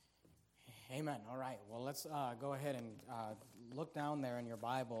Amen. All right. Well, let's go ahead and look down there in your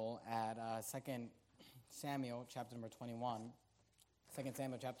Bible at 2 Samuel chapter number 21. 2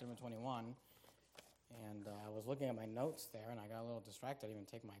 Samuel chapter number 21. And I was looking at my notes there, and I got a little distracted. I didn't even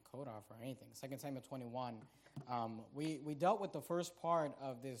take my coat off or anything. 2 Samuel 21. We dealt with the first part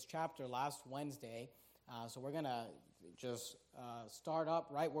of this chapter last Wednesday, so we're going to just start up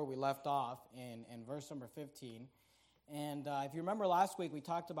right where we left off in verse number 15. And if you remember last week, we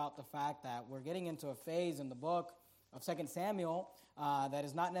talked about the fact that we're getting into a phase in the book of 2 Samuel that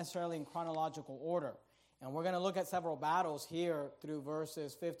is not necessarily in chronological order. And we're going to look at several battles here through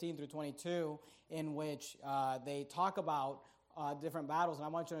verses 15 through 22 in which they talk about different battles. And I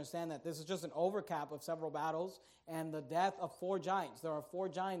want you to understand that this is just an overcap of several battles and the death of 4 giants. There are 4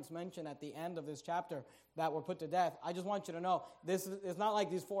 giants mentioned at the end of this chapter that were put to death. I just want you to know, it's not like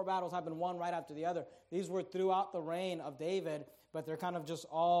these 4 battles happened one right after the other. These were throughout the reign of David, but they're kind of just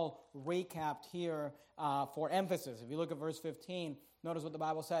all recapped here for emphasis. If you look at verse 15, notice what the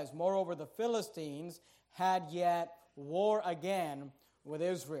Bible says. Moreover, the Philistines had yet war again with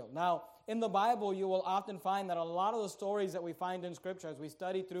Israel. Now, in the Bible, you will often find that a lot of the stories that we find in Scripture, as we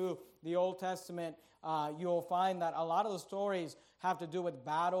study through the Old Testament, you'll find that a lot of the stories have to do with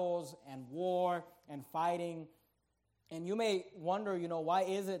battles and war and fighting. And you may wonder, why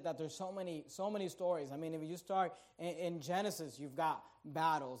is it that there's so many stories? I mean, if you start in Genesis, you've got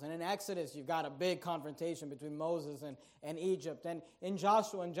battles. And in Exodus, you've got a big confrontation between Moses and Egypt. And in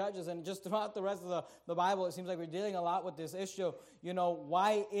Joshua and Judges, and just throughout the rest of the Bible, it seems like we're dealing a lot with this issue.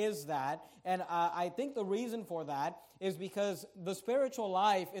 Why is that? And I think the reason for that is because the spiritual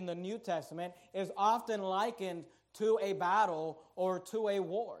life in the New Testament is often likened to a battle or to a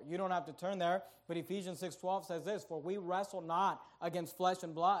war. You don't have to turn there, but Ephesians 6:12 says this, "For we wrestle not against flesh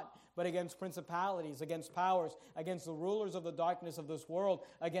and blood, but against principalities, against powers, against the rulers of the darkness of this world,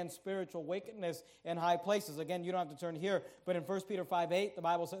 against spiritual wickedness in high places." Again, you don't have to turn here, but in 1 Peter 5:8, the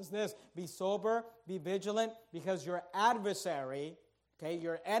Bible says this, "Be sober, be vigilant, because your adversary,"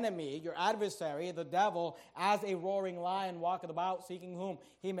 your enemy, your adversary, the devil, as a roaring lion walketh about, seeking whom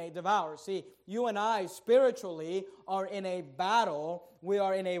he may devour. See, you and I spiritually are in a battle. We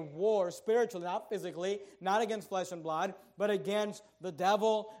are in a war spiritually, not physically, not against flesh and blood, but against the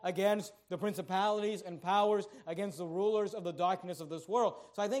devil, against the principalities and powers, against the rulers of the darkness of this world.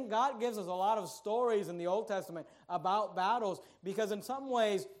 So I think God gives us a lot of stories in the Old Testament about battles, because in some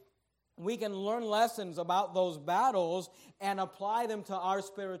ways, we can learn lessons about those battles and apply them to our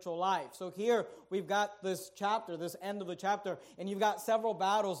spiritual life. So here we've got this chapter, this end of the chapter, and you've got several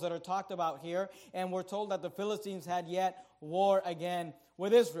battles that are talked about here, and we're told that the Philistines had yet war again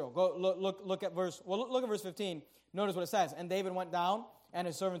with Israel. Go look at verse 15. Notice what it says. "And David went down, and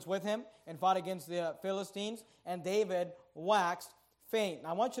his servants with him, and fought against the Philistines, and David waxed faint." Now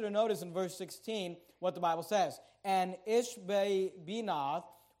I want you to notice in verse 16 what the Bible says. "And Ishbi-Benoth,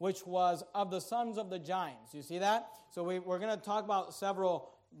 which was of the sons of the giants." You see that? So we're going to talk about several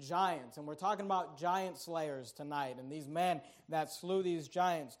giants, and we're talking about giant slayers tonight, and these men that slew these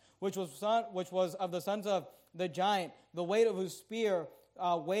giants, which was of the sons of the giant, the weight of whose spear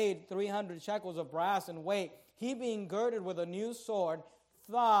weighed 300 shekels of brass in weight. He being girded with a new sword,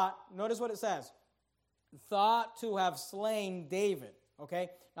 notice what it says, thought to have slain David.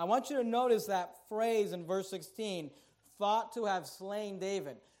 Okay? Now I want you to notice that phrase in verse 16, thought to have slain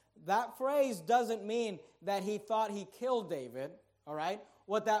David. That phrase doesn't mean that he thought he killed David, all right?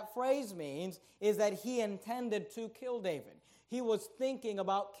 What that phrase means is that he intended to kill David. He was thinking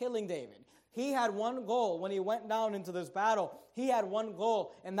about killing David. He had one goal when he went down into this battle. He had one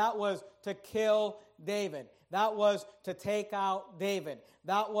goal, and that was to kill David. That was to take out David.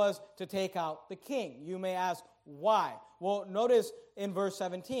 That was to take out the king. You may ask, why? Well, notice in verse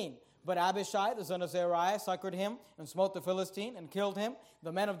 17. "But Abishai, the son of Zeruiah, succored him, and smote the Philistine, and killed him.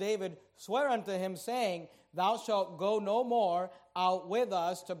 The men of David swear unto him, saying, Thou shalt go no more out with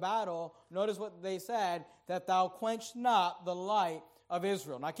us to battle." Notice what they said, "that thou quench not the light of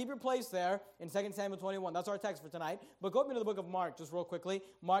Israel." Now keep your place there in 2 Samuel 21. That's our text for tonight. But go up into the book of Mark just real quickly.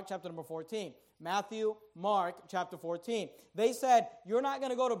 Mark chapter number 14. Matthew, Mark chapter 14. They said, "You're not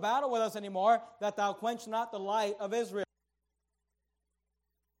going to go to battle with us anymore, that thou quench not the light of Israel."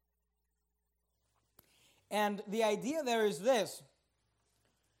 And the idea there is this.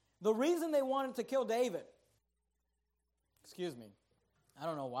 The reason they wanted to kill David, I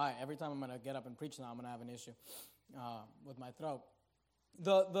don't know why. Every time I'm going to get up and preach now, I'm going to have an issue with my throat.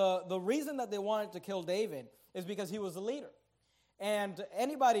 The reason that they wanted to kill David is because he was the leader. And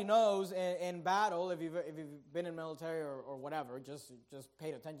anybody knows in battle, if you've been in military or whatever, just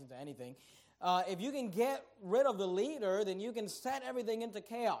paid attention to anything, if you can get rid of the leader, then you can set everything into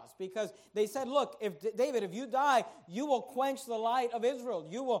chaos. Because they said, look, David, if you die, you will quench the light of Israel.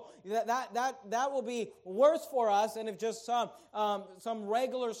 You will that will be worse for us than if just some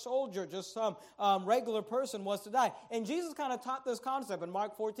regular soldier, just some regular person was to die. And Jesus kind of taught this concept in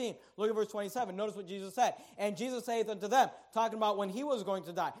Mark 14. Look at verse 27. Notice what Jesus said. And Jesus saith unto them, talking about when he was going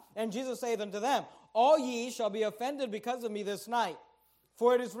to die. And Jesus saith unto them, all ye shall be offended because of me this night.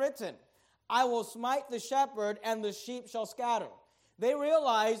 For it is written, I will smite the shepherd, and the sheep shall scatter.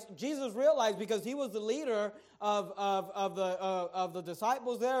 Jesus realized, because he was the leader of the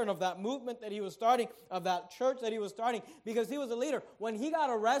disciples there and of that movement that he was starting, of that church that he was starting, because he was the leader. When he got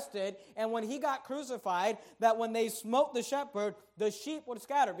arrested and when he got crucified, that when they smote the shepherd, the sheep would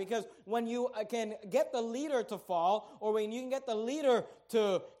scatter. Because when you can get the leader to fall, or when you can get the leader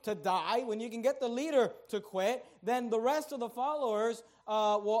to die, when you can get the leader to quit, then the rest of the followers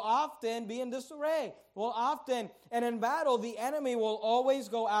will often be in disarray. And in battle, the enemy will always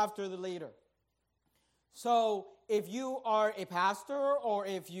go after the leader. So if you are a pastor, or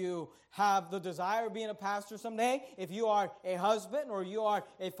if you have the desire of being a pastor someday, if you are a husband, or you are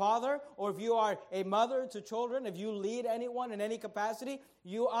a father, or if you are a mother to children, if you lead anyone in any capacity,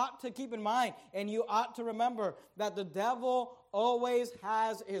 you ought to keep in mind and you ought to remember that the devil always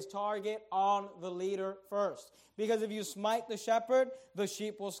has his target on the leader first. Because if you smite the shepherd, the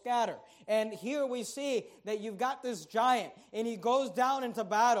sheep will scatter. And here we see that you've got this giant, and he goes down into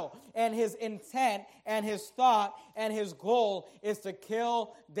battle, and his intent and his thought and his goal is to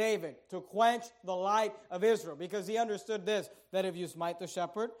kill David, to quench the light of Israel. Because he understood this, that if you smite the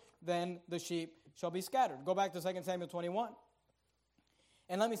shepherd, then the sheep shall be scattered. Go back to 2 Samuel 21.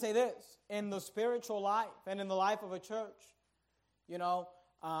 And let me say this, in the spiritual life and in the life of a church,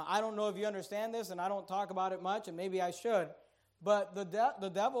 I don't know if you understand this, and I don't talk about it much, and maybe I should, but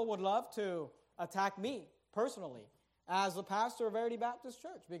the devil would love to attack me personally as the pastor of Verity Baptist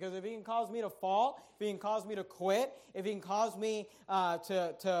Church, because if he can cause me to fall, if he can cause me to quit, if he can cause me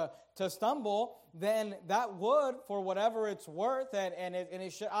to stumble, then that would, for whatever it's worth, and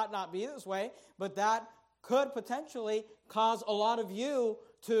it ought not be this way, but that could potentially cause a lot of you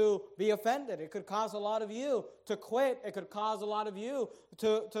to be offended. It could cause a lot of you to quit. It could cause a lot of you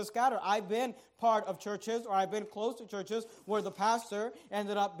to scatter. I've been part of churches, or I've been close to churches where the pastor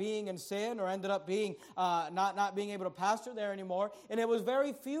ended up being in sin, or ended up being not being able to pastor there anymore. And it was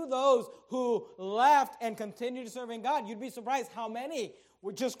very few those who left and continued serving God. You'd be surprised how many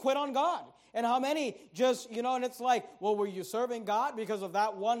would just quit on God. And how many just, and it's like, well, were you serving God because of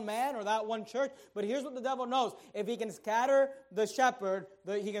that one man or that one church? But here's what the devil knows. If he can scatter the shepherd,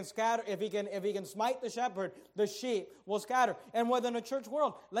 if he can smite the shepherd, the sheep will scatter. And within a church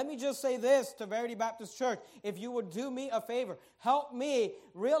world, let me just say this to Verity Baptist Church. If you would do me a favor, help me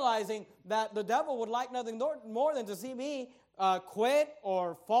realizing that the devil would like nothing more than to see me quit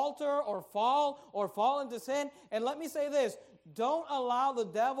or falter or fall into sin. And let me say this. Don't allow the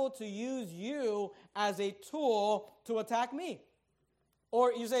devil to use you as a tool to attack me.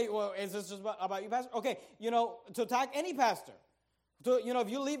 Or you say, well, is this just about you, pastor? Okay, to attack any pastor. If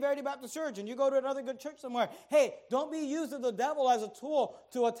you leave Verity Baptist Church and you go to another good church somewhere, hey, don't be used of the devil as a tool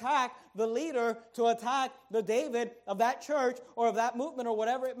to attack the leader, to attack the David of that church or of that movement or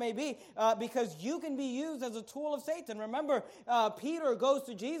whatever it may be, because you can be used as a tool of Satan. Remember, Peter goes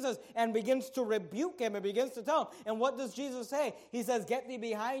to Jesus and begins to rebuke him and begins to tell him. And what does Jesus say? He says, get thee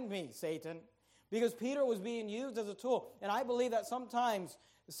behind me, Satan. Because Peter was being used as a tool. And I believe that sometimes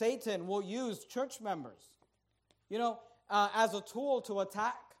Satan will use church members, as a tool to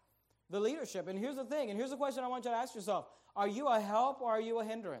attack the leadership. And here's the thing, and here's the question I want you to ask yourself. Are you a help or are you a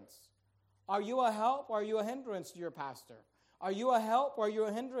hindrance? Are you a help or are you a hindrance to your pastor? Are you a help or are you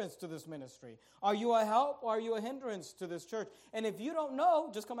a hindrance to this ministry? Are you a help or are you a hindrance to this church? And if you don't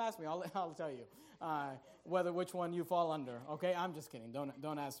know, just come ask me. I'll tell you which one you fall under. Okay, I'm just kidding.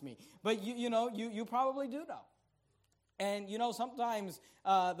 Don't ask me. But you probably do know. And sometimes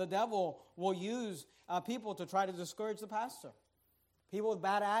the devil will use people to try to discourage the pastor. People with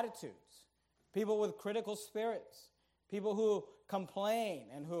bad attitudes. People with critical spirits. People who complain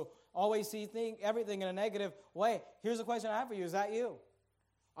and who always see everything in a negative way. Here's the question I have for you. Is that you?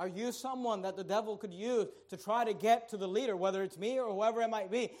 Are you someone that the devil could use to try to get to the leader, whether it's me or whoever it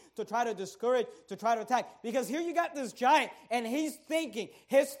might be, to try to discourage, to try to attack? Because here you got this giant, and he's thinking,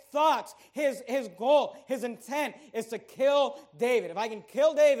 his thoughts, his goal, his intent is to kill David. If I can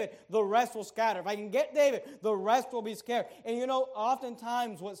kill David, the rest will scatter. If I can get David, the rest will be scared. And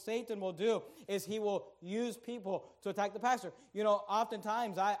oftentimes what Satan will do is he will use people to attack the pastor.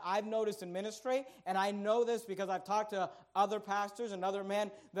 Oftentimes I've noticed in ministry, and I know this because I've talked to other pastors and other men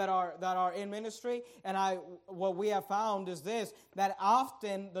that are in ministry, and what we have found is this, that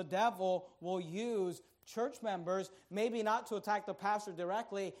often the devil will use church members, maybe not to attack the pastor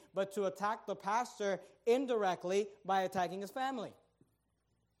directly, but to attack the pastor indirectly by attacking his family.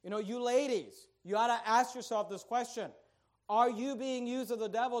 You ladies, you ought to ask yourself this question. Are you being used of the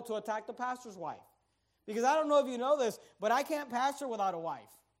devil to attack the pastor's wife? Because I don't know if you know this, but I can't pastor without a wife.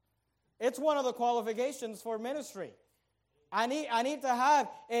 It's one of the qualifications for ministry. I need to have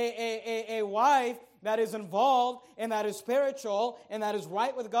a wife that is involved and that is spiritual and that is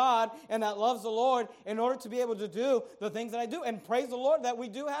right with God and that loves the Lord in order to be able to do the things that I do. And praise the Lord that we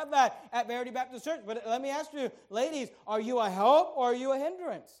do have that at Verity Baptist Church. But let me ask you, ladies, are you a help or are you a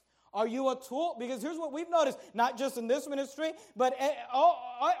hindrance? Are you a tool? Because here's what we've noticed, not just in this ministry, but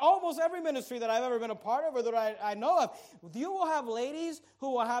almost every ministry that I've ever been a part of or that I know of, you will have ladies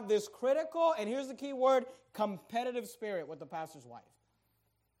who will have this critical, and here's the key word, competitive spirit with the pastor's wife.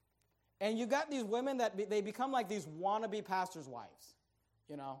 And you got these women that they become like these wannabe pastor's wives,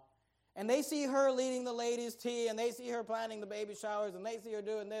 And they see her leading the ladies' tea, and they see her planning the baby showers, and they see her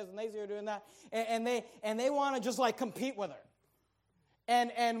doing this, and they see her doing that, and they want to just like compete with her.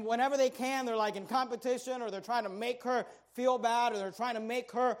 And whenever they can, they're like in competition, or they're trying to make her feel bad, or they're trying to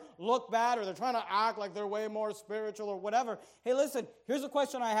make her look bad, or they're trying to act like they're way more spiritual or whatever. Hey, listen, here's a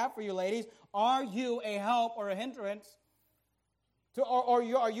question I have for you, ladies. Are you a help or a hindrance? Are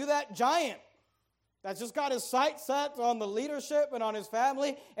you that giant that's just got his sights set on the leadership and on his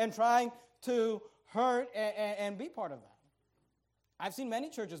family and trying to hurt and be part of that? I've seen many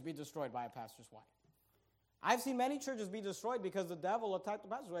churches be destroyed by a pastor's wife. I've seen many churches be destroyed because the devil attacked the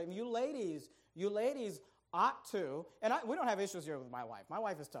pastor's wife. And you ladies ought to, and we don't have issues here with my wife. My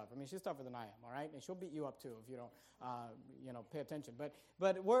wife is tough. I mean, she's tougher than I am, all right? And she'll beat you up too if you don't, pay attention. But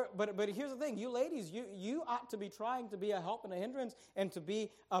here's the thing. You ladies, you ought to be trying to be a help and a hindrance and to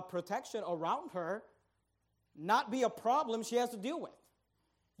be a protection around her, not be a problem she has to deal with.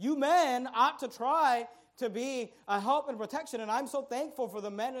 You men ought to try to be a help and protection. And I'm so thankful for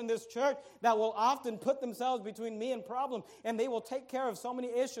the men in this church that will often put themselves between me and problems, and they will take care of so many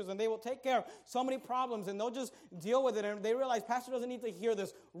issues, and they will take care of so many problems, and they'll just deal with it. And they realize Pastor doesn't need to hear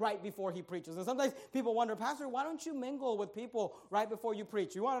this right before he preaches. And sometimes people wonder, Pastor, why don't you mingle with people right before you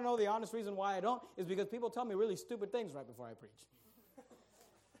preach? You want to know the honest reason why I don't? Is because people tell me really stupid things right before I preach.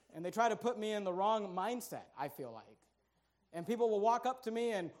 And they try to put me in the wrong mindset, I feel like. And people will walk up to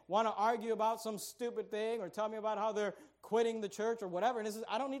me and want to argue about some stupid thing or tell me about how they're quitting the church or whatever. And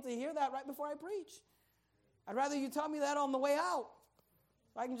I don't need to hear that right before I preach. I'd rather you tell me that on the way out.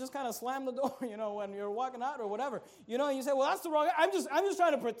 I can just kind of slam the door, when you're walking out or whatever. And you say, well, that's the wrong. I'm just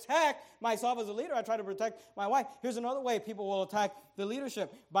trying to protect myself as a leader. I try to protect my wife. Here's another way people will attack the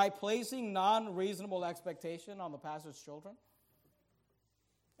leadership, by placing non-reasonable expectation on the pastor's children.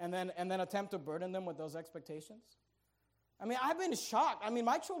 And then attempt to burden them with those expectations. I mean, I've been shocked. I mean,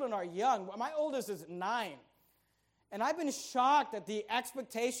 my children are young. My oldest is 9. And I've been shocked at the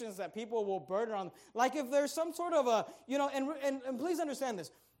expectations that people will burden on them. Like if there's some sort of a, and please understand this.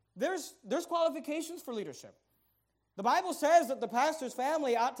 There's qualifications for leadership. The Bible says that the pastor's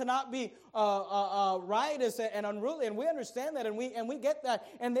family ought to not be riotous and unruly, and we understand that, and we get that.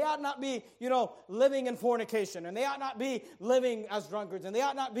 And they ought not be, living in fornication, and they ought not be living as drunkards, and they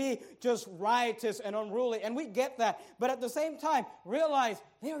ought not be just riotous and unruly, and we get that. But at the same time, realize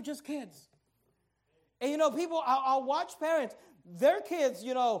they are just kids. And people, I'll watch parents. Their kids,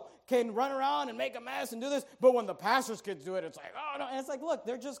 can run around and make a mess and do this, but when the pastor's kids do it, it's like, oh no, and it's like, look,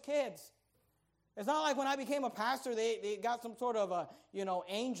 they're just kids. It's not like when I became a pastor, they got some sort of a,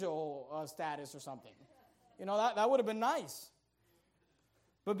 angel status or something. That would have been nice.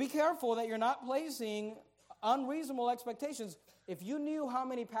 But be careful that you're not placing unreasonable expectations. If you knew how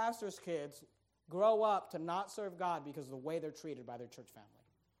many pastors' kids grow up to not serve God because of the way they're treated by their church family.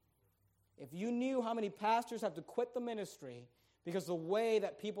 If you knew how many pastors have to quit the ministry because of the way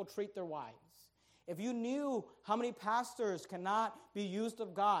that people treat their wives. If you knew how many pastors cannot be used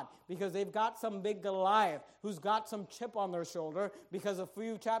of God because they've got some big Goliath who's got some chip on their shoulder because a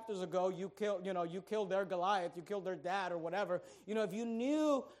few chapters ago you killed their Goliath, you killed their dad or whatever. If you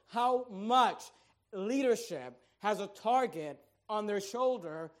knew how much leadership has a target on their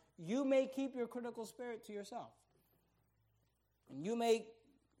shoulder, you may keep your critical spirit to yourself. And you may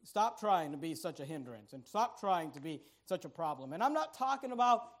stop trying to be such a hindrance and stop trying to be such a problem. And I'm not talking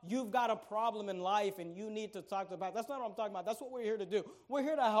about you've got a problem in life and you need to talk about. That's not what I'm talking about. That's what we're here to do. We're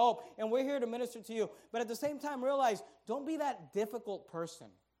here to help and we're here to minister to you. But at the same time, realize, don't be that difficult person.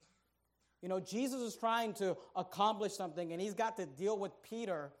 Jesus is trying to accomplish something and he's got to deal with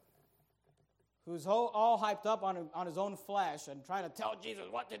Peter, who's all hyped up on his own flesh and trying to tell Jesus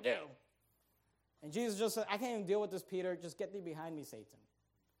what to do. And Jesus just said, I can't even deal with this, Peter. Just get thee behind me, Satan.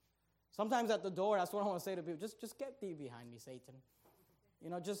 Sometimes at the door, that's what I want to say to people. Just get thee behind me, Satan.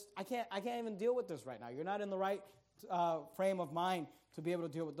 I can't even deal with this right now. You're not in the right frame of mind to be able to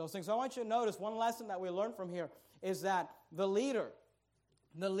deal with those things. So I want you to notice one lesson that we learned from here is that the leader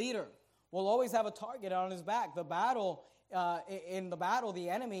will always have a target on his back. In the battle, the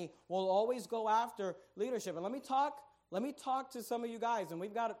enemy will always go after leadership. And let me talk to some of you guys. And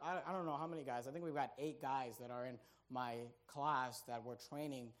we've got, I don't know how many guys. I think we've got 8 guys that are in my class that we're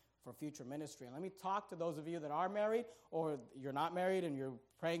training for future ministry. And let me talk to those of you that are married or you're not married and you're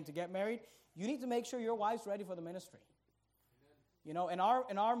praying to get married. You need to make sure your wife's ready for the ministry. In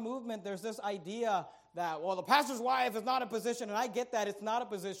our movement, there's this idea that, well, the pastor's wife is not a position, and I get that it's not a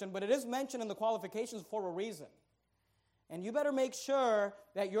position, but it is mentioned in the qualifications for a reason. And you better make sure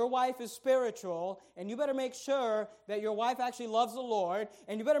that your wife is spiritual, and you better make sure that your wife actually loves the Lord,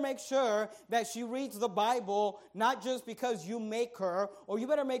 and you better make sure that she reads the Bible, not just because you make her, or you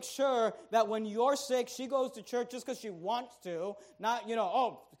better make sure that when you're sick, she goes to church just because she wants to, not,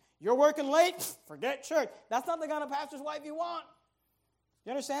 you're working late, forget church. That's not the kind of pastor's wife you want.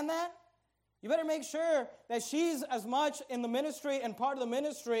 You understand that? You better make sure that she's as much in the ministry and part of the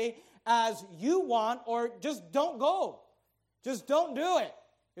ministry as you want, or just don't go. Just don't do it,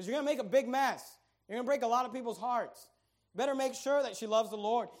 because you're going to make a big mess. You're going to break a lot of people's hearts. You better make sure that she loves the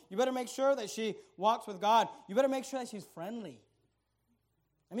Lord. You better make sure that she walks with God. You better make sure that she's friendly.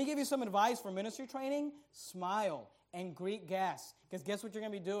 Let me give you some advice for ministry training. Smile and greet guests, because guess what you're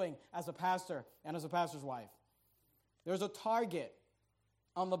going to be doing as a pastor and as a pastor's wife? There's a target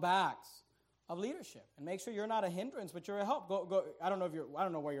on the backs of leadership, and make sure you're not a hindrance, but you're a help. Go. I don't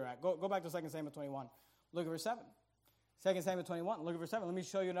know where you're at. Go back to 2 Samuel 21. Look at verse 7. 2 Samuel 21, look at verse 7. Let me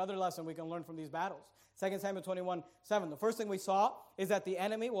show you another lesson we can learn from these battles. 2 Samuel 21, 7. The first thing we saw is that the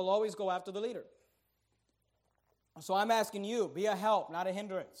enemy will always go after the leader. So I'm asking you, be a help, not a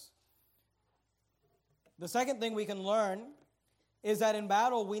hindrance. The second thing we can learn is that in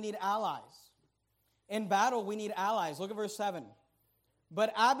battle, we need allies. In battle, we need allies. Look at verse 7.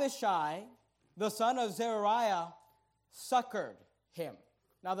 But Abishai, the son of Zeruiah, succored him.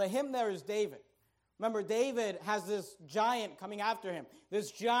 Now, the him there is David. Remember, David has this giant coming after him.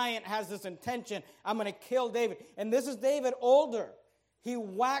 This giant has this intention, I'm going to kill David. And this is David older. He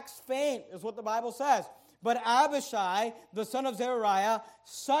waxed faint, is what the Bible says. But Abishai, the son of Zeruiah,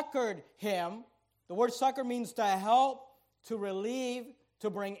 succored him. The word succor means to help, to relieve, to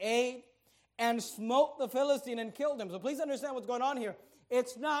bring aid, and smote the Philistine and killed him. So please understand what's going on here.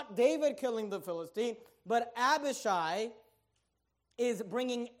 It's not David killing the Philistine, but Abishai is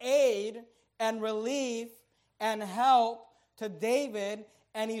bringing aid and relief and help to David,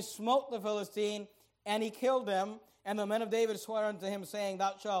 and he smote the Philistine, and he killed him. And the men of David swore unto him, saying,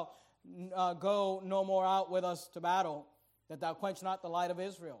 Thou shalt go no more out with us to battle, that thou quench not the light of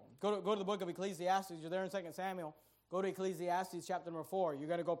Israel. Go to the book of Ecclesiastes. You're there in 2 Samuel. Go to Ecclesiastes chapter number 4. You're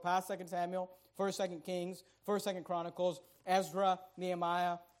going to go past 2 Samuel, 1st, 2nd Kings, 1st, 2nd Chronicles, Ezra,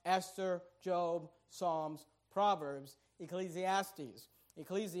 Nehemiah, Esther, Job, Psalms, Proverbs, Ecclesiastes.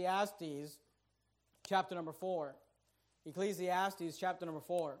 Ecclesiastes chapter number 4. Ecclesiastes chapter number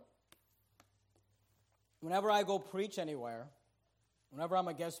 4. Whenever I go preach anywhere, whenever I'm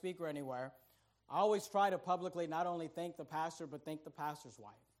a guest speaker anywhere, I always try to publicly not only thank the pastor, but thank the pastor's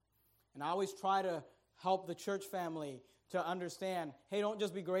wife. And I always try to help the church family to understand, hey, don't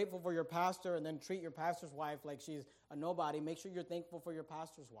just be grateful for your pastor and then treat your pastor's wife like she's a nobody. Make sure you're thankful for your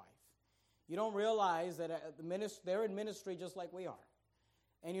pastor's wife. You don't realize that they're in ministry just like we are.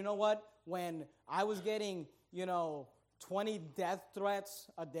 And you know what? When I was getting, 20 death threats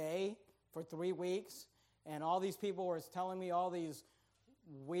a day for 3 weeks, and all these people were telling me all these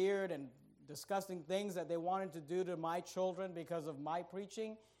weird and disgusting things that they wanted to do to my children because of my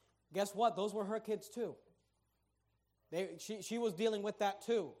preaching, guess what? Those were her kids too. She was dealing with that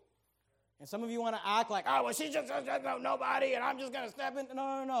too. And some of you want to act like, oh, well, she's just nobody, and I'm just going to step in.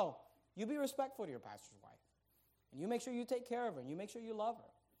 No. You be respectful to your pastor's wife. And you make sure you take care of her, and you make sure you love her.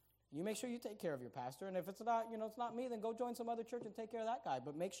 And you make sure you take care of your pastor. And if it's not, it's not me, then go join some other church and take care of that guy.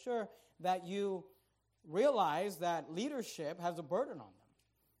 But make sure that you realize that leadership has a burden on them.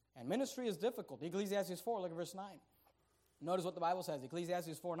 And ministry is difficult. Ecclesiastes 4, look at verse 9. Notice what the Bible says.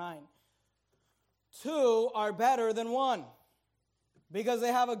 Ecclesiastes 4:9. 2 are better than 1, because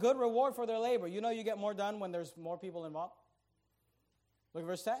they have a good reward for their labor. You get more done when there's more people involved. Look at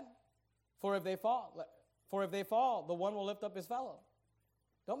verse 10. For if they fall, the one will lift up his fellow.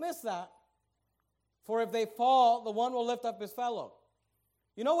 Don't miss that. For if they fall, the one will lift up his fellow.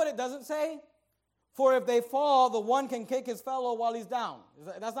 You know what it doesn't say? For if they fall, the one can kick his fellow while he's down.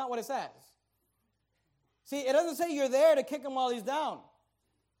 That's not what it says. See, it doesn't say you're there to kick him while he's down.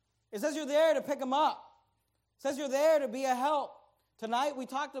 It says you're there to pick him up. It says you're there to be a help. Tonight we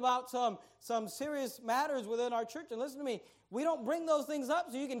talked about some serious matters within our church. And listen to me, we don't bring those things up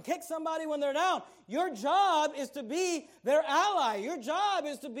so you can kick somebody when they're down. Your job is to be their ally. Your job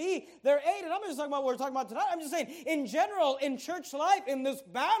is to be their aid. And I'm not just talking about what we're talking about tonight. I'm just saying, in general, in church life, in this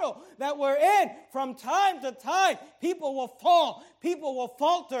battle that we're in, from time to time, people will fall. People will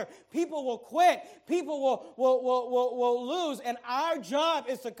falter. People will quit. People will lose. And our job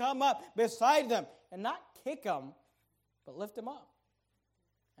is to come up beside them and not kick them, but lift them up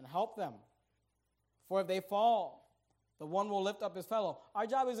and help them. For if they fall, the one will lift up his fellow. Our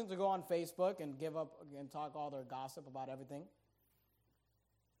job isn't to go on Facebook and give up and talk all their gossip about everything.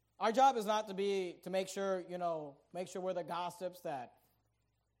 Our job is not to make sure we're the gossips that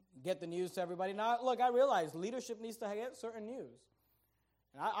get the news to everybody. Now, look, I realize leadership needs to get certain news.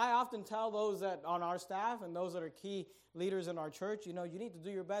 And I often tell those that on our staff and those that are key leaders in our church, you need to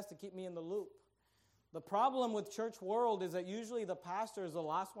do your best to keep me in the loop. The problem with church world is that usually the pastor is the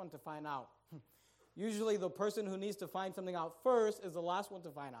last one to find out. Usually the person who needs to find something out first is the last one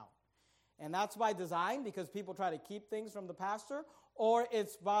to find out. And that's by design because people try to keep things from the pastor, or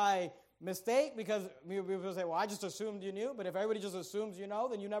it's by mistake because people say, well, I just assumed you knew, but if everybody just assumes you know,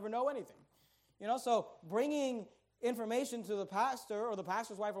 then you never know anything. So bringing information to the pastor or the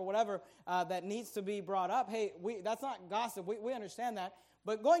pastor's wife or whatever that needs to be brought up, hey, that's not gossip. We understand that.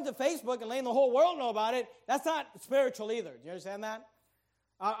 But going to Facebook and letting the whole world know about it, that's not spiritual either. Do you understand that?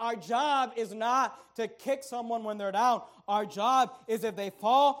 Our job is not to kick someone when they're down. Our job is if they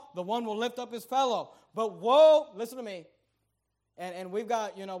fall, the one will lift up his fellow. But woe, listen to me. And we've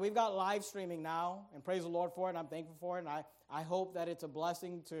got live streaming now, and praise the Lord for it, and I'm thankful for it. And I hope that it's a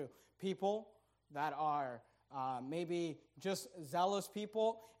blessing to people that are maybe just zealous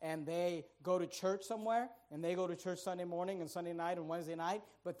people, and they go to church somewhere, and they go to church Sunday morning and Sunday night and Wednesday night,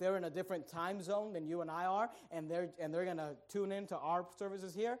 but they're in a different time zone than you and I are, and they're going to tune into our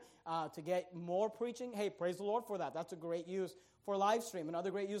services here to get more preaching. Hey, praise the Lord for that. That's a great use for live stream.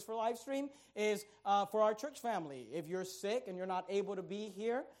 Another great use for live stream is for our church family. If you're sick and you're not able to be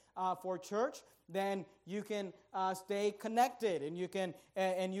here for church, then you can stay connected and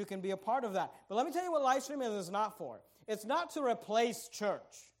you can be a part of that. But let me tell you what live streaming is not for. It's not to replace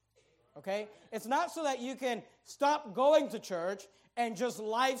church, okay? It's not so that you can stop going to church and just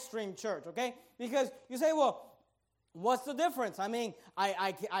live stream church, okay? Because you say, well, what's the difference? I mean,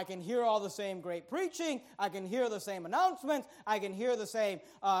 I can hear all the same great preaching. I can hear the same announcements. I can hear the same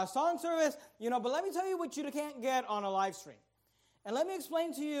song service, but let me tell you what you can't get on a live stream. And let me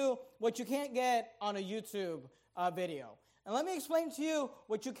explain to you what you can't get on a YouTube video. And let me explain to you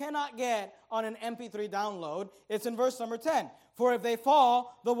what you cannot get on an MP3 download. It's in verse number 10. For if they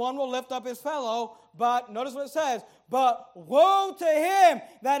fall, the one will lift up his fellow. But, notice what it says, but woe to him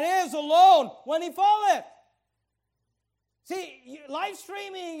that is alone when he falleth. See, live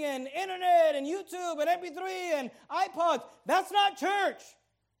streaming and internet and YouTube and MP3 and iPods, that's not church.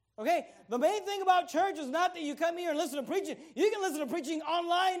 Okay? The main thing about church is not that you come here and listen to preaching. You can listen to preaching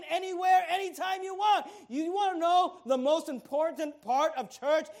online, anywhere, anytime you want. You want to know the most important part of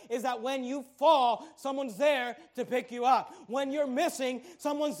church is that when you fall, someone's there to pick you up. When you're missing,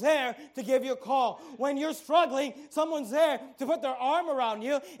 someone's there to give you a call. When you're struggling, someone's there to put their arm around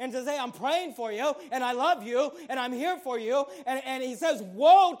you and to say, I'm praying for you, and I love you, and I'm here for you. And he says,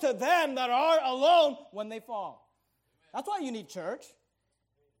 woe to them that are alone when they fall. That's why you need church.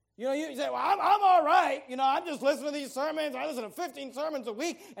 You say, well, I'm all right. I'm just listening to these sermons. I listen to 15 sermons a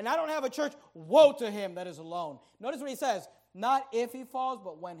week, and I don't have a church. Woe to him that is alone. Notice what he says. Not if he falls,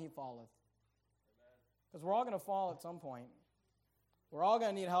 but when he falleth. Because we're all going to fall at some point. We're all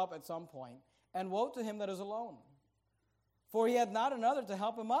going to need help at some point. And woe to him that is alone. For he hath not another to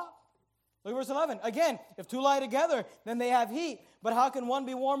help him up. Look at verse 11. Again, if two lie together, then they have heat. But how can one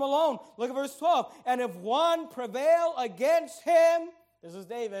be warm alone? Look at verse 12. And if one prevail against him, this is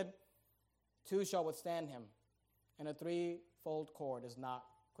David, two shall withstand him, and a threefold cord is not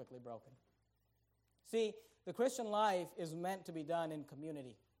quickly broken. See, the Christian life is meant to be done in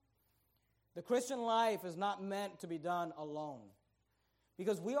community. The Christian life is not meant to be done alone,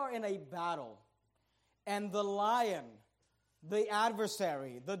 because we are in a battle, and the lion, the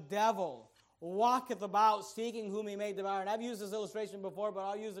adversary, the devil, walketh about seeking whom he may devour. And I've used this illustration before, but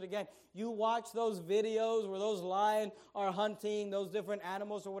I'll use it again. You watch those videos where those lions are hunting those different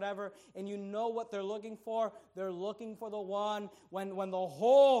animals or whatever, and you know what they're looking for. They're looking for the one. When the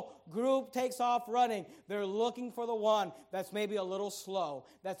whole group takes off running, they're looking for the one that's maybe a little slow,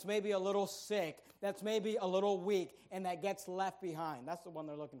 that's maybe a little sick, that's maybe a little weak, and that gets left behind. That's the one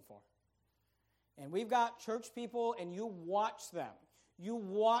they're looking for. And we've got church people, and you watch them. You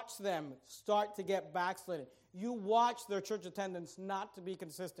watch them start to get backslidden. You watch their church attendance not to be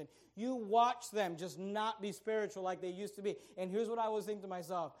consistent. You watch them just not be spiritual like they used to be. And here's what I was thinking to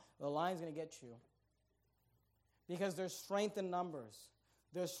myself. The lion's going to get you. Because there's strength in numbers.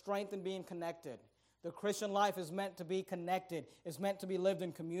 There's strength in being connected. The Christian life is meant to be connected. It's meant to be lived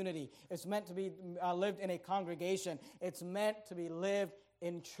in community. It's meant to be lived in a congregation. It's meant to be lived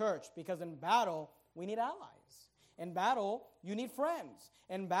in church. Because in battle, we need allies. In battle, you need friends.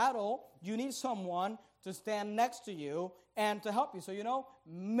 In battle, you need someone to stand next to you and to help you. So,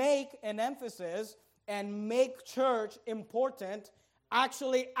 make an emphasis and make church important,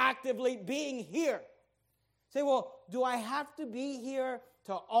 actually actively being here. Say, well, do I have to be here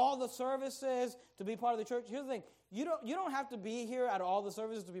to all the services to be part of the church? Here's the thing. You don't have to be here at all the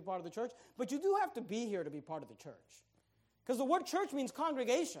services to be part of the church, but you do have to be here to be part of the church. Because the word church means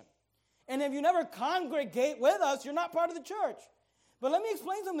congregation. And if you never congregate with us, you're not part of the church. But let me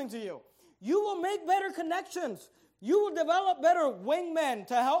explain something to you. You will make better connections. You will develop better wingmen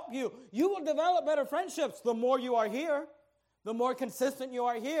to help you. You will develop better friendships the more you are here, the more consistent you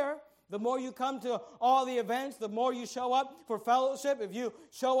are here, the more you come to all the events, the more you show up for fellowship. If you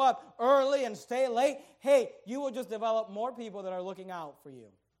show up early and stay late, hey, you will just develop more people that are looking out for you.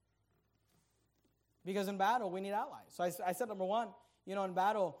 Because in battle, we need allies. So I said number one, in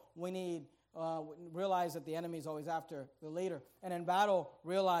battle, we need realize that the enemy is always after the leader. And in battle,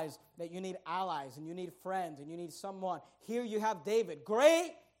 realize that you need allies and you need friends and you need someone. Here you have David,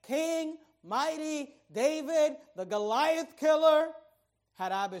 great king, mighty David, the Goliath killer.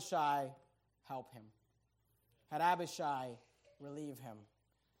 Had Abishai help him. Had Abishai relieve him.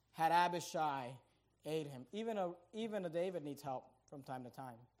 Had Abishai aid him. Even a David needs help from time to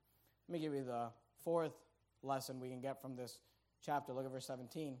time. Let me give you the fourth lesson we can get from this chapter. Look at verse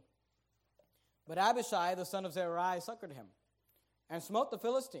 17. But Abishai, the son of Zeruiah, succored him and smote the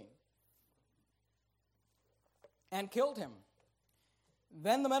Philistine and killed him.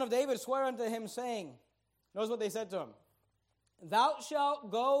 Then the men of David swore unto him, saying, notice what they said to him, thou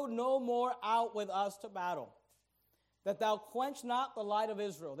shalt go no more out with us to battle, that thou quench not the light of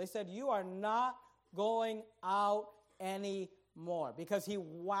Israel. They said, you are not going out anymore, because he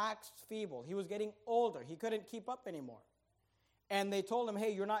waxed feeble. He was getting older. He couldn't keep up anymore. And they told him,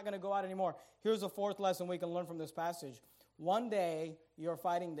 hey, you're not going to go out anymore. Here's the fourth lesson we can learn from this passage. One day, your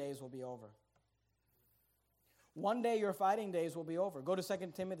fighting days will be over. One day, your fighting days will be over. Go to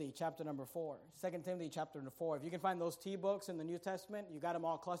 2 Timothy chapter number 4. 2 Timothy chapter number 4. If you can find those T books in the New Testament, you got them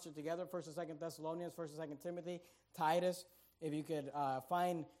all clustered together. 1st and 2nd Thessalonians, 1st and 2nd Timothy, Titus. If you could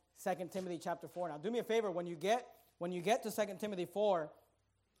find 2 Timothy chapter 4. Now, do me a favor. When you get to 2 Timothy 4,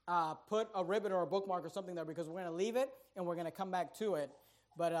 put a ribbon or a bookmark or something there, because we're going to leave it and we're going to come back to it.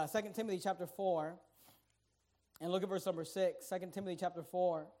 But 2 Timothy chapter 4, and look at verse number 6. 2 Timothy chapter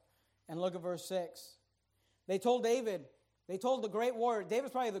 4, and look at verse 6. They told David, the great warrior.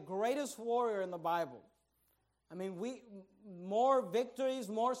 David's probably the greatest warrior in the Bible. I mean, more victories,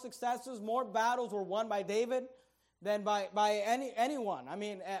 more successes, more battles were won by David than by anyone. I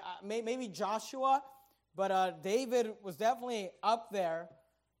mean, maybe Joshua, but David was definitely up there,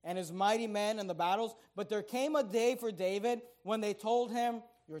 and his mighty men in the battles. But there came a day for David when they told him,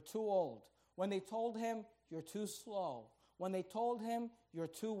 you're too old. When they told him, you're too slow. When they told him, you're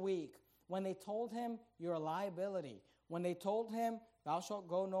too weak. When they told him, you're a liability. When they told him, thou shalt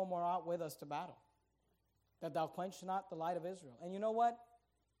go no more out with us to battle, that thou quench not the light of Israel. And you know what?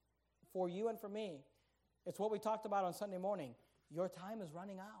 For you and for me, it's what we talked about on Sunday morning. Your time is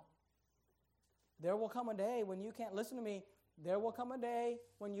running out. There will come a day when you can't, listen to me, there will come a day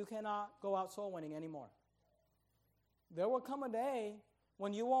when you cannot go out soul winning anymore. There will come a day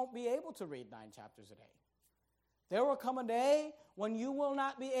when you won't be able to read 9 chapters a day. There will come a day when you will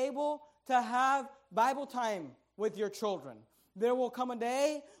not be able to have Bible time with your children. There will come a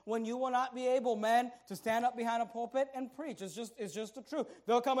day when you will not be able, men, to stand up behind a pulpit and preach. It's just the truth.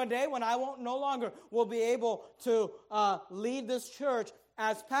 There will come a day when I no longer will be able to lead this church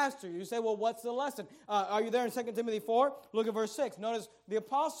as pastor. You say, well, what's the lesson? Are you there in 2 Timothy 4? Look at verse 6. Notice the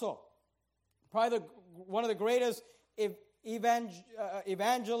apostle, probably one of the greatest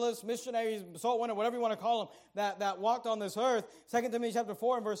evangelists, missionaries, soul winner, whatever you want to call them, that walked on this earth. 2 Timothy chapter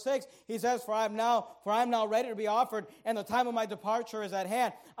 4 and verse 6, he says, For I am now ready to be offered, and the time of my departure is at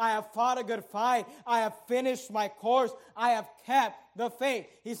hand. I have fought a good fight. I have finished my course. I have kept the faith.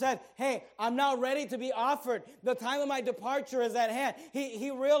 He said, hey, I'm now ready to be offered. The time of my departure is at hand.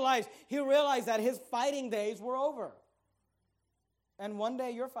 He realized that his fighting days were over. And one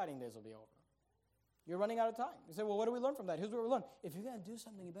day your fighting days will be over. You're running out of time. You say, well, what do we learn from that? Here's what we learn. If you're going to do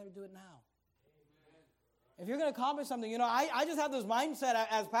something, you better do it now. Amen. If you're going to accomplish something, I just have this mindset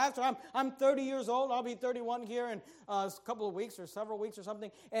as pastor. I'm 30 years old. I'll be 31 here in a couple of weeks or several weeks or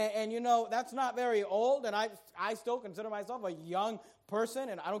something. And that's not very old. And I still consider myself a young person.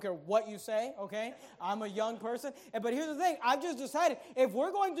 And I don't care what you say, okay? I'm a young person. But here's the thing. I've just decided if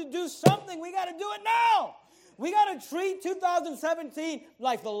we're going to do something, we got to do it now. We got to treat 2017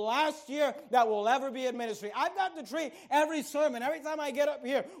 like the last year that we'll ever be in ministry. I've got to treat every sermon, every time I get up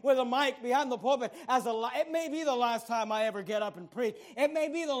here with a mic behind the pulpit, it may be the last time I ever get up and preach. It may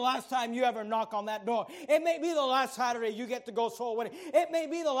be the last time you ever knock on that door. It may be the last Saturday you get to go soul winning. It may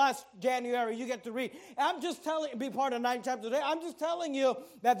be the last January you get to read. Be part of 9 chapters today. I'm just telling you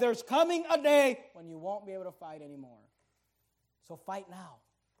that there's coming a day when you won't be able to fight anymore. So fight now.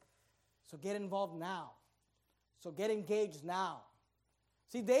 So get involved now. So get engaged now.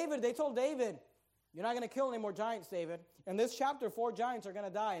 See, they told David, you're not going to kill any more giants, David. In this chapter, 4 giants are going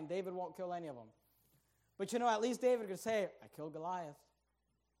to die, and David won't kill any of them. But at least David could say, I killed Goliath.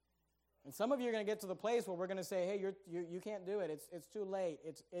 And some of you are going to get to the place where we're going to say, hey, you can't do it. It's too late.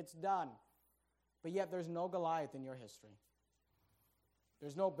 It's done. But yet there's no Goliath in your history.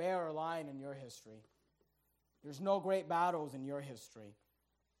 There's no bear or lion in your history. There's no great battles in your history.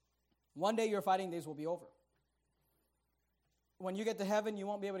 One day your fighting days will be over. When you get to heaven, you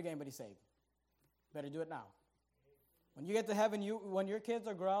won't be able to get anybody saved. Better do it now. When you get to heaven, when your kids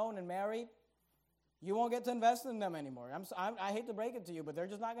are grown and married, you won't get to invest in them anymore. I hate to break it to you, but they're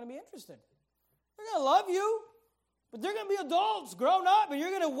just not going to be interested. They're going to love you, but they're going to be adults, grown up, and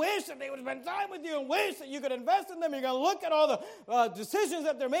you're going to wish that they would spend time with you and wish that you could invest in them. You're going to look at all the decisions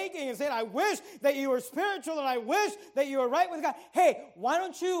that they're making and say, I wish that you were spiritual and I wish that you were right with God. Hey, why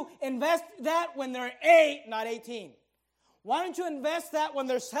don't you invest that when they're 8, not 18? Why don't you invest that when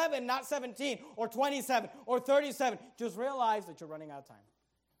they're 7, not 17, or 27, or 37? Just realize that you're running out of time.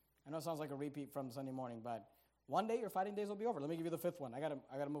 I know it sounds like a repeat from Sunday morning, but one day your fighting days will be over. Let me give you the 5th one. I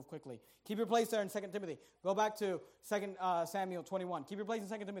gotta move quickly. Keep your place there in 2 Timothy. Go back to 2 Samuel 21. Keep your place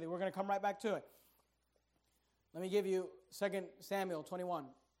in 2 Timothy. We're going to come right back to it. Let me give you 2 Samuel 21.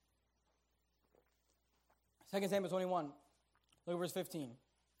 2 Samuel 21. Look at verse 15.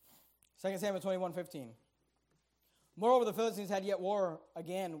 2 Samuel 21, 15. Moreover, the Philistines had yet war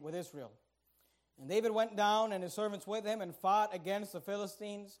again with Israel. And David went down and his servants with him and fought against the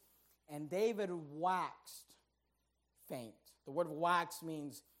Philistines. And David waxed faint. The word wax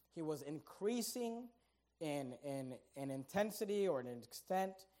means he was increasing in intensity or in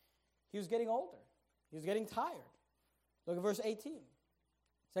extent. He was getting older. He was getting tired. Look at verse 18.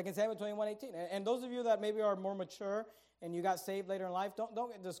 2 Samuel 21, 18. And those of you that maybe are more mature and you got saved later in life,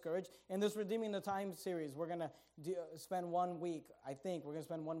 don't get discouraged. In this Redeeming the Time series, we're going to spend 1 week, I think, we're going to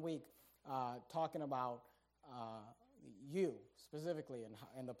spend 1 week talking about you specifically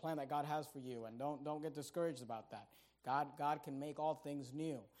and the plan that God has for you. And don't get discouraged about that. God can make all things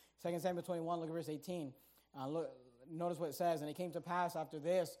new. 2 Samuel 21, look at verse 18. Notice what it says. And it came to pass after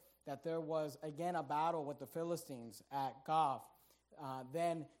this that there was again a battle with the Philistines at Goth.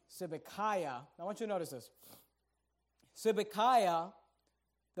 Then Sibbecaiah, I want you to notice this. Sibbecaiah,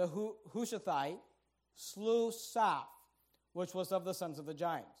 the Hushathite, slew Saph, which was of the sons of the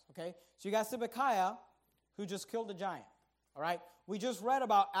giants. Okay? So you got Sibbecaiah, who just killed a giant. All right? We just read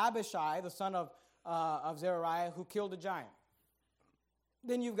about Abishai, the son of Zeruiah, who killed a giant.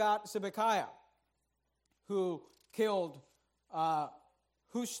 Then you've got Sibbecaiah, who killed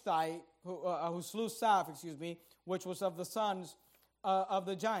Hushathite, who slew Saph, which was of the sons of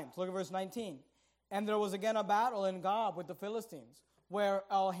the giants. Look at verse 19. And there was again a battle in Gob with the Philistines, where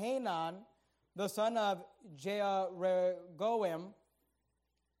Elhanan, the son of Jearegoim,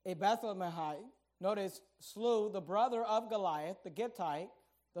 a Bethlehemite, notice, slew the brother of Goliath, the Gittite,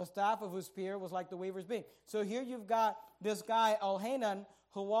 the staff of whose spear was like the weaver's beam. So here you've got this guy, Elhanan,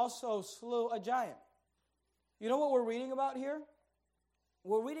 who also slew a giant. You know what we're reading about here?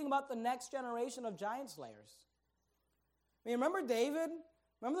 We're reading about the next generation of giant slayers. I mean, remember David?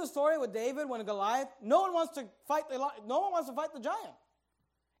 Remember the story with David when Goliath? No one wants to fight the giant.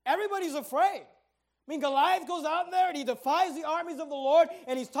 Everybody's afraid. I mean, Goliath goes out there and he defies the armies of the Lord,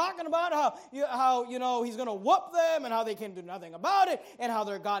 and he's talking about how he's going to whoop them and how they can do nothing about it and how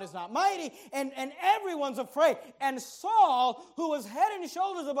their God is not mighty, and everyone's afraid. And Saul, who was head and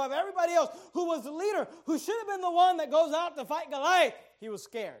shoulders above everybody else, who was the leader, who should have been the one that goes out to fight Goliath, he was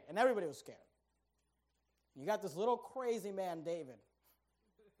scared, and everybody was scared. You got this little crazy man, David,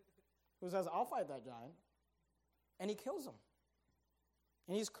 who says, I'll fight that giant, and he kills him.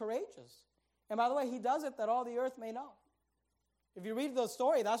 And he's courageous. And by the way, he does it that all the earth may know. If you read the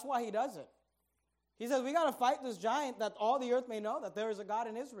story, that's why he does it. He says, we got to fight this giant that all the earth may know that there is a God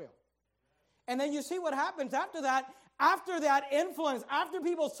in Israel. And then you see what happens after that. After that influence, after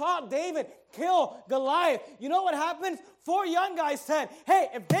people saw David kill Goliath, you know what happens? 4 young guys said, hey,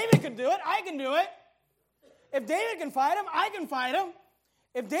 if David can do it, I can do it. If David can fight him, I can fight him.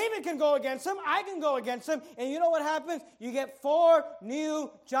 If David can go against him, I can go against him. And you know what happens? You get 4 new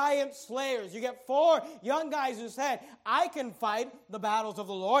giant slayers. You get 4 young guys who said, I can fight the battles of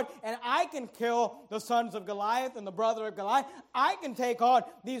the Lord, and I can kill the sons of Goliath and the brother of Goliath. I can take on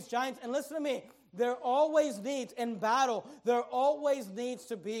these giants. And listen to me, there always needs, in battle, there always needs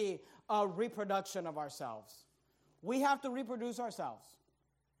to be a reproduction of ourselves. We have to reproduce ourselves.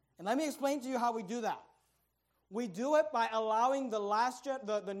 And let me explain to you how we do that. We do it by allowing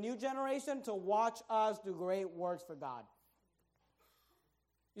the new generation to watch us do great works for God.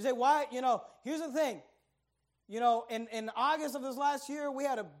 You say, why? Here's the thing. In August of this last year, we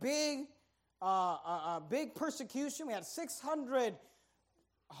had a big persecution. We had 600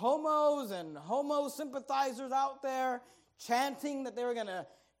 homos and homo sympathizers out there chanting that they were going to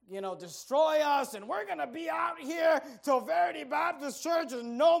destroy us, and we're going to be out here till Verity Baptist Church is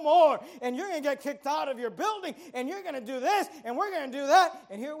no more, and you're going to get kicked out of your building, and you're going to do this, and we're going to do that,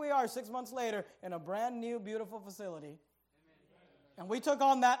 and here we are 6 months later in a brand new, beautiful facility, and we took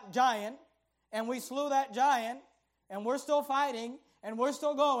on that giant, and we slew that giant, and we're still fighting, and we're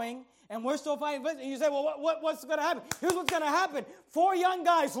still going, and we're still fighting. And you say, well, what's going to happen? Here's what's going to happen. 4 young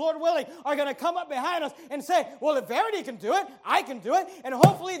guys, Lord willing, are going to come up behind us and say, well, if Verity can do it, I can do it. And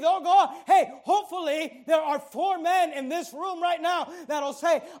hopefully they'll go, hey, hopefully there are 4 men in this room right now that'll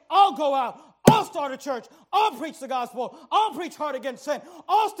say, I'll go out. I'll start a church. I'll preach the gospel. I'll preach hard against sin.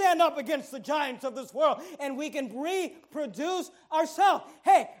 I'll stand up against the giants of this world. And we can reproduce ourselves.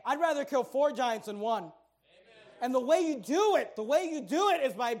 Hey, I'd rather kill 4 giants than 1. And the way you do it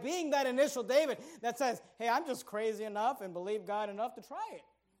is by being that initial David that says, hey, I'm just crazy enough and believe God enough to try it.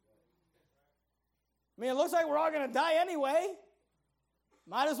 I mean, it looks like we're all going to die anyway.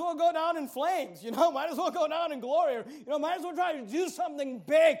 Might as well go down in flames, might as well go down in glory. Might as well try to do something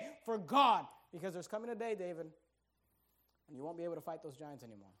big for God. Because there's coming a day, David, and you won't be able to fight those giants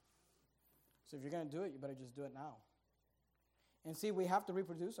anymore. So if you're going to do it, you better just do it now. And see, we have to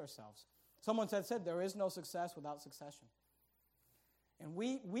reproduce ourselves. Someone said there is no success without succession. And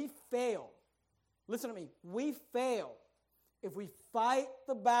we fail. Listen to me. We fail if we fight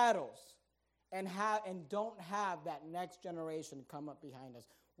the battles and don't have that next generation come up behind us.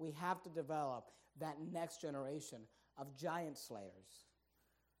 We have to develop that next generation of giant slayers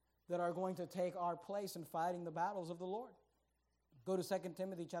that are going to take our place in fighting the battles of the Lord. Go to 2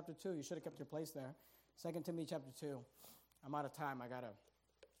 Timothy chapter 2. You should have kept your place there. 2 Timothy chapter 2. I'm out of time. We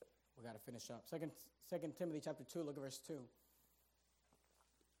got to finish up. 2 Timothy chapter 2, look at verse 2.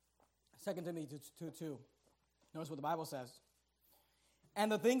 2 Timothy 2:2. Notice what the Bible says.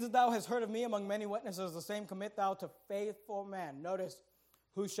 And the things that thou hast heard of me among many witnesses, the same commit thou to faithful men. Notice,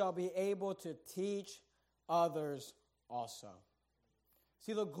 who shall be able to teach others also.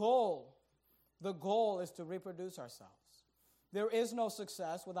 See, the goal is to reproduce ourselves. There is no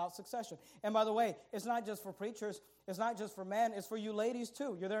success without succession. And by the way, it's not just for preachers. It's not just for men. It's for you ladies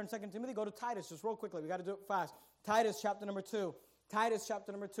too. You're there in 2 Timothy. Go to Titus just real quickly. We got to do it fast. Titus chapter number 2. Titus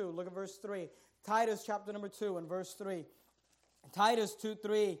chapter number 2. Look at verse 3. Titus chapter number 2 and verse 3. Titus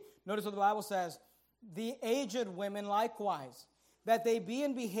 2:3. Notice what the Bible says. The aged women likewise, that they be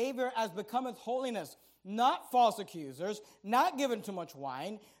in behavior as becometh holiness, not false accusers, not given to much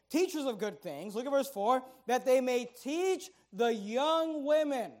wine, teachers of good things. Look at verse 4. That they may teach the young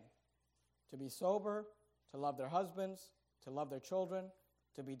women to be sober, to love their husbands, to love their children,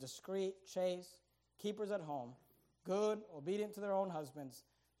 to be discreet, chaste, keepers at home, good, obedient to their own husbands,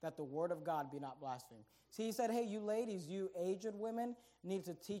 that the word of God be not blasphemed. See, he said, hey, you ladies, you aged women need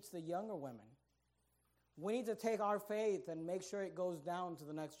to teach the younger women. We need to take our faith and make sure it goes down to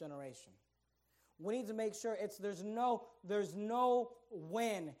the next generation. We need to make sure there's no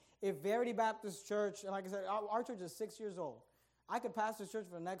win. If Verity Baptist Church, and like I said, our church is 6 years old. I could pastor church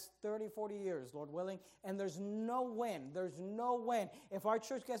for the next 30, 40 years, Lord willing, and there's no win. There's no win. If our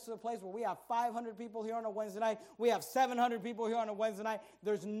church gets to the place where we have 500 people here on a Wednesday night, we have 700 people here on a Wednesday night,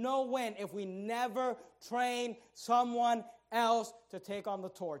 there's no win if we never train someone else to take on the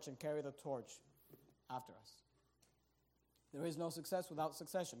torch and carry the torch after us. There is no success without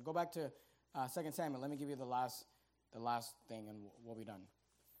succession. Go back to 2 Samuel. Let me give you the last thing, and we'll be done.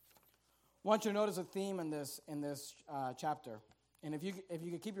 I want you to notice a theme in this chapter. And if you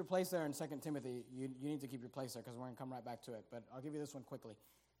could keep your place there in 2 Timothy, you need to keep your place there because we're going to come right back to it. But I'll give you this one quickly.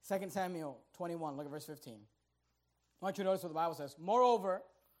 2 Samuel 21, look at verse 15. I want you to notice what the Bible says. Moreover,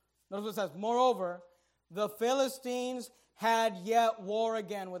 notice what it says. Moreover, the Philistines had yet war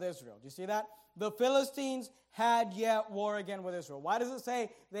again with Israel. Do you see that? The Philistines had yet war again with Israel. Why does it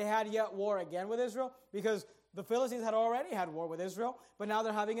say they had yet war again with Israel? Because the Philistines had already had war with Israel, but now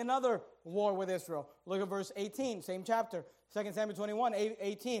they're having another war with Israel. Look at verse 18, same chapter, 2 Samuel 21,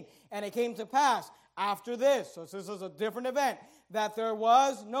 18. And it came to pass after this, so this is a different event, that there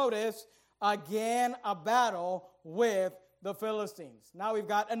was, notice, again a battle with the Philistines. Now we've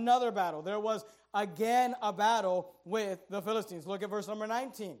got another battle. There was again a battle with the Philistines. Look at verse number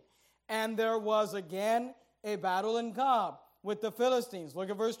 19. And there was again a battle in Gob with the Philistines. Look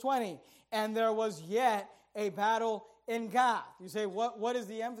at verse 20. And there was yet a battle in Gath. You say, what is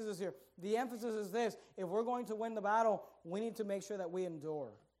the emphasis here? The emphasis is this. If we're going to win the battle, we need to make sure that we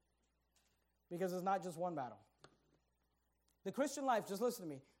endure. Because it's not just one battle. The Christian life, just listen to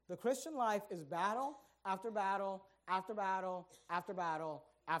me. The Christian life is battle after battle, after battle, after battle,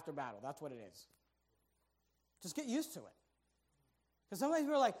 after battle. That's what it is. Just get used to it. Because sometimes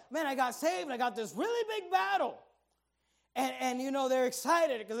people are like, man, I got saved and I got this really big battle. And you know, they're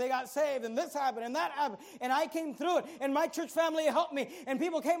excited because they got saved and this happened and that happened. And I came through it and my church family helped me and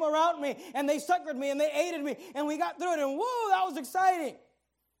people came around me and they succored me and they aided me and we got through it and whoa, that was exciting.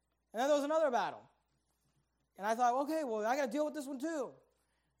 And then there was another battle. And I thought, okay, well, I got to deal with this one too.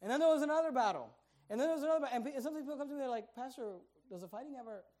 And then there was another battle. And then there was another battle. And sometimes people come to me, they're like, Pastor, does the fighting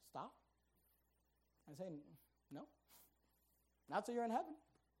ever stop? I say, no. Not till you're in heaven.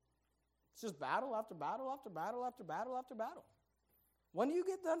 It's just battle after battle after battle after battle after battle. When do you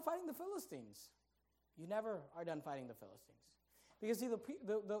get done fighting the Philistines? You never are done fighting the Philistines. Because see,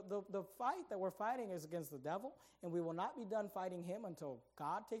 the fight that we're fighting is against the devil, and we will not be done fighting him until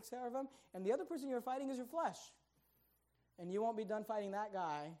God takes care of him. And the other person you're fighting is your flesh. And you won't be done fighting that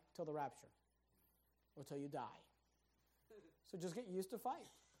guy till the rapture or till you die. So just get used to fight.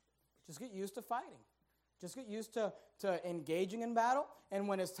 Just get used to fighting. Just get used to engaging in battle. And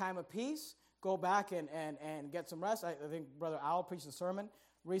when it's time of peace, go back and get some rest. I think Brother Al preached a sermon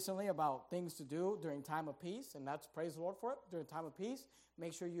recently about things to do during time of peace. And that's, praise the Lord for it, during time of peace.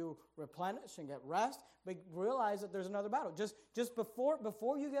 Make sure you replenish and get rest. But realize that there's another battle. Just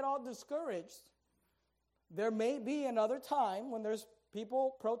before you get all discouraged, there may be another time when there's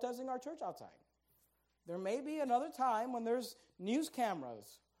people protesting our church outside. There may be another time when there's news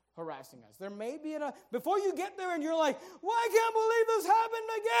cameras harassing us. There may be before you get there and you're like, well, I can't believe this happened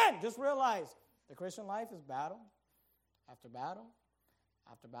again. Just realize the Christian life is battle after battle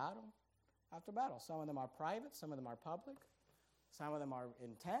after battle after battle. Some of them are private, some of them are public, some of them are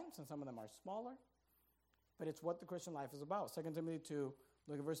intense, and some of them are smaller. But it's what the Christian life is about. 2 Timothy 2,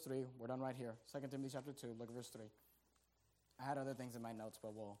 look at verse 3. We're done right here. 2 Timothy chapter 2, look at verse 3. I had other things in my notes,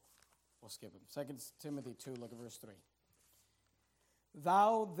 but we'll skip them. 2 Timothy 2, look at verse 3.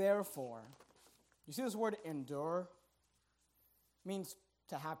 Thou therefore, you see this word endure? It means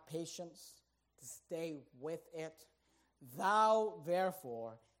to have patience, to stay with it. Thou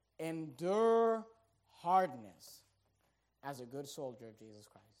therefore endure hardness as a good soldier of Jesus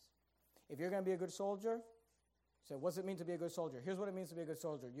Christ. If you're going to be a good soldier, so what's it mean to be a good soldier? Here's what it means to be a good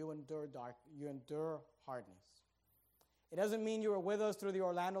soldier. You endure hardness. It doesn't mean you were with us through the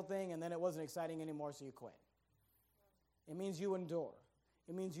Orlando thing and then it wasn't exciting anymore, so you quit. It means you endure.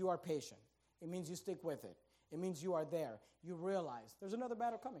 It means you are patient. It means you stick with it. It means you are there. You realize there's another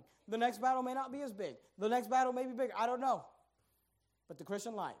battle coming. The next battle may not be as big. The next battle may be bigger. I don't know. But the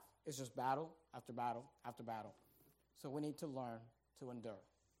Christian life is just battle after battle after battle. So we need to learn to endure.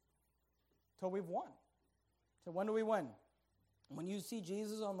 Till we've won. So when do we win? When you see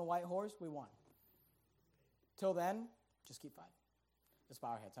Jesus on the white horse, we won. Till then, just keep fighting. Let's bow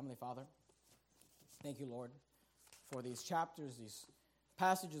our heads. Heavenly Father, thank you, Lord, for these chapters, these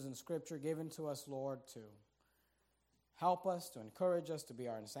passages in Scripture given to us, Lord, to help us, to encourage us, to be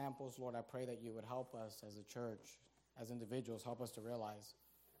our examples. Lord, I pray that you would help us as a church, as individuals, help us to realize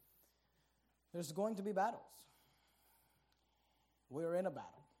there's going to be battles. We're in a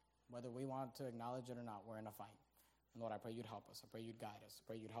battle. Whether we want to acknowledge it or not, we're in a fight. And Lord, I pray you'd help us. I pray you'd guide us. I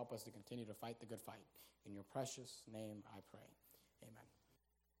pray you'd help us to continue to fight the good fight. In your precious name I pray. Amen.